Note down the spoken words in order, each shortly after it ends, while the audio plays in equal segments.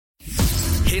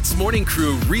Hits Morning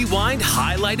Crew Rewind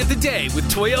Highlight of the Day with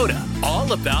Toyota.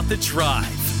 All about the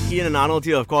drive. Ian and Arnold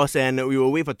here, of course, and we were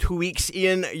away for 2 weeks.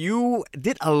 Ian, you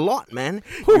did a lot, man.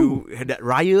 You had that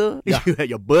Raya, you had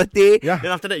your birthday, then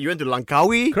after that you went to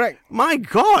Langkawi. Correct. My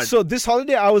God. So this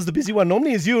holiday, I was the busy one.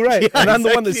 Normally it's you, right? And I'm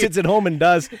the one that sits at home and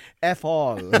does F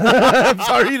all. I'm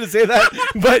sorry to say that.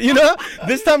 But,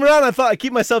 this time around, I thought I'd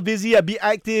keep myself busy, I'd be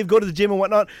active, go to the gym and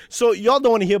whatnot. So y'all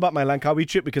don't want to hear about my Langkawi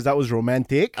trip because that was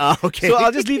romantic. Okay. So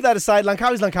I'll just leave that aside.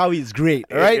 Langkawi's Langkawi. It's great,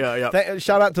 all right? Yeah.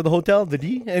 Shout out to the hotel, the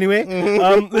D,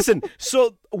 anyway. Listen,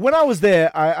 so when I was there,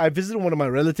 I visited one of my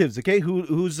relatives, okay,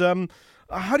 who's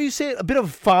how do you say it? A bit of a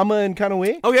farmer in kind of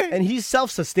way. Okay. And he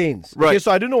self-sustains. Right. Okay,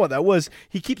 so I don't know what that was.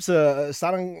 He keeps a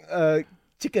sarang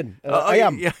chicken,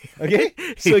 ayam. Yeah. Okay?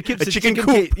 So he keeps A a chicken chicken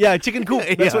coop. cage. Yeah, chicken coop.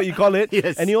 That's what you call it.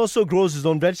 Yes. And he also grows his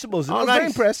own vegetables. And I was very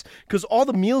impressed because all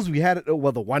the meals we had, the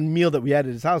one meal that we had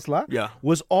at his house,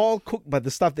 was all cooked by the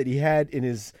stuff that he had in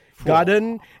his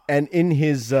garden and in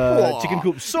his chicken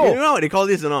coop. So you know what they call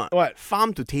this or not? What?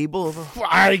 Farm to table.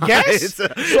 I guess. So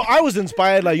I was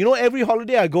inspired. Like, every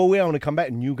holiday I go away, I want to come back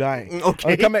a new guy. Okay. I want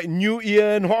to come back new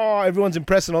Ian. Everyone's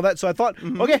impressed and all that. So I thought,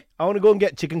 okay, I want to go and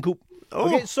get chicken coop.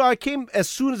 Okay, so I came as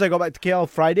soon as I got back to KL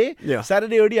Friday. Yeah.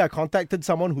 Saturday already, I contacted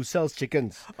someone who sells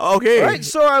chickens. Okay. Right,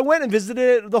 so I went and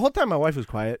visited. The whole time my wife was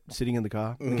quiet, sitting in the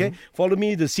car. Okay, followed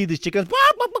me to see these chickens.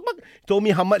 Told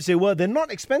me how much they were. They're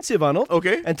not expensive, Arnold.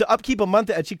 Okay. And to upkeep a month,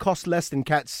 it actually costs less than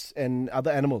cats and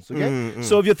other animals. Okay.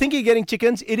 So if you're thinking of getting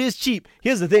chickens, it is cheap.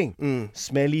 Here's the thing: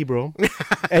 smelly, bro.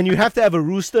 And you have to have a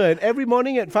rooster. And every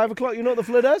morning at 5 o'clock, you know what the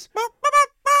fleur does?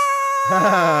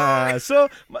 So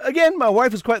again, my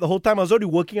wife was quiet the whole time. I was already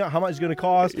working out how much it's going to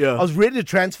cost. Yeah. I was ready to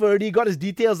transfer already. Got his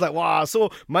details like, wow.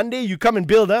 So Monday you come and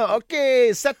build, huh?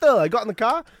 Okay, settle. I got in the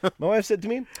car. My wife said to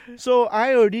me, so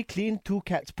I already cleaned 2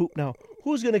 cats' poop now.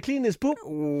 Who's going to clean this poop?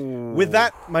 Ooh. With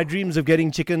that, my dreams of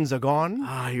getting chickens are gone.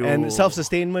 And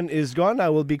self-sustainment is gone. I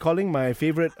will be calling my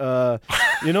favorite,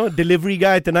 delivery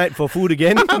guy tonight for food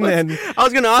again. I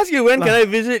was going to ask you, when can I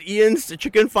visit Ian's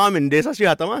chicken farm in Desa Sri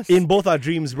Hatamas? In both our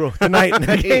dreams, bro. Tonight.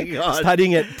 Okay?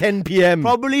 Starting at 10 p.m.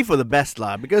 Probably for the best,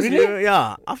 because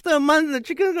after a month, the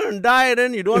chicken's going to die,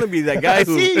 then you don't want to be that guy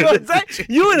who... See,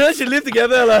 you and her should live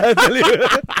together, I tell you.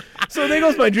 So there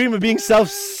goes my dream of being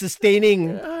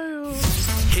self-sustaining.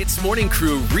 Hits Morning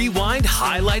Crew Rewind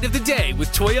Highlight of the Day with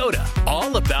Toyota.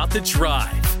 All about the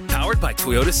drive. Powered by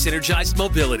Toyota Synergized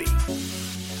Mobility.